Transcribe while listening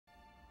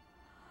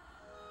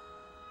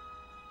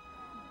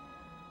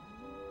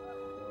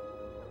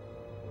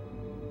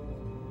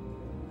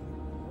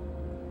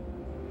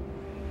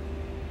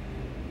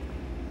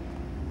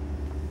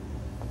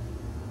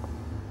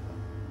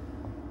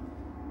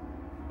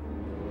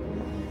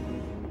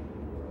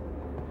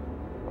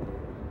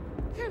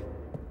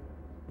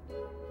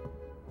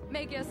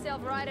Make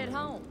yourself right at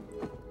home.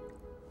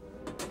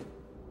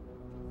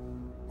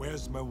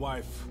 Where's my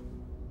wife?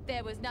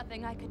 There was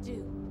nothing I could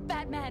do.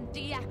 Batman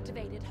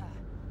deactivated her.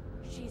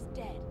 She's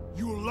dead.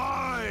 You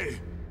lie!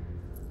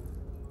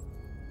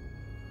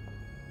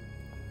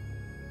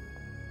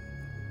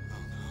 Oh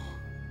no.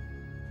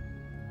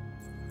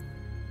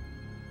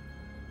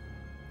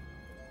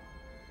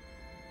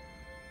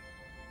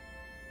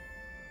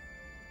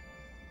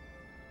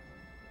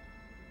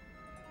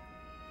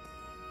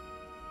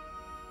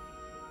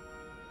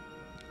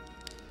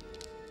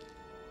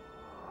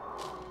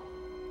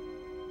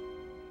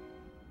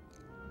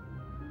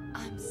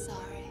 I'm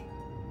sorry.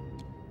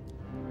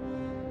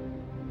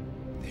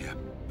 Their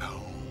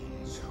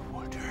bones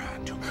will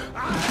turn to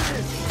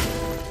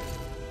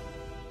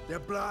their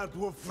blood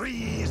will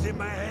freeze in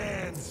my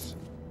hands.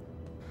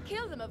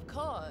 Kill them, of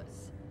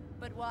course.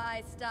 But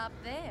why stop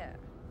there?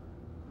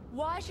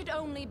 Why should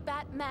only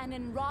Batman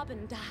and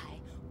Robin die,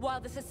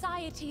 while the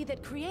society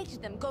that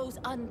created them goes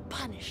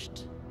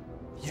unpunished?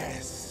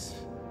 Yes.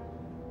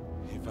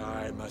 If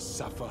I must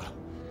suffer,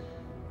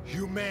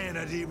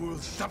 humanity will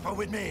suffer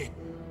with me.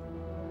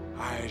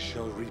 I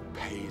shall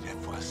repay them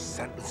for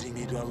sentencing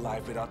me to a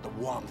life without the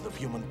warmth of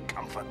human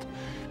comfort.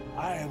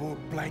 I will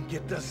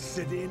blanket the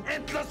city in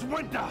endless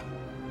winter.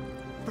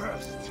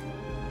 First,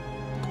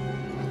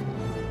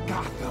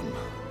 Gotham.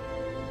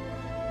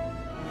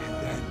 And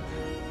then,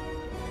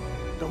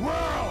 the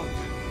world!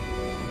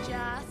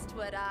 Just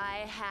what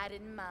I had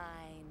in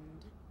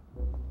mind.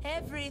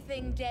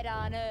 Everything dead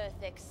on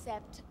Earth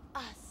except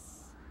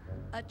us.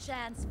 A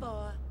chance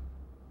for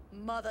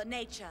Mother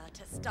Nature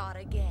to start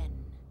again.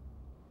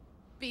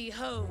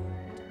 Behold,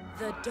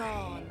 the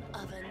dawn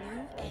of a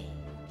new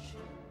age.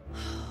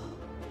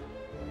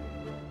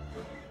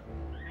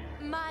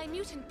 My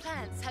mutant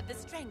plants have the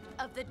strength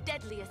of the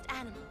deadliest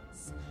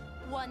animals.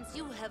 Once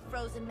you have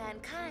frozen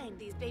mankind,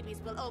 these babies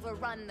will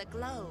overrun the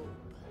globe.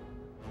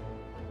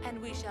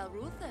 And we shall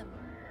rule them.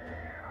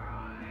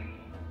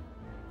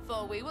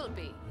 For we will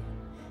be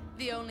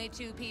the only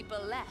two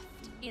people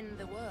left in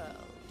the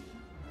world.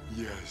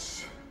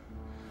 Yes.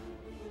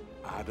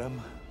 Adam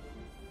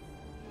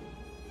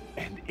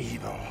and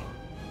evil.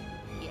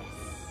 Yes.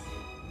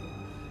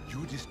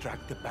 You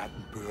distract the bat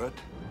and bird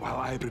while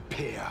I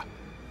prepare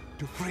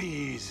to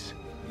freeze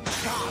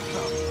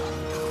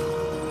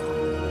Gotham.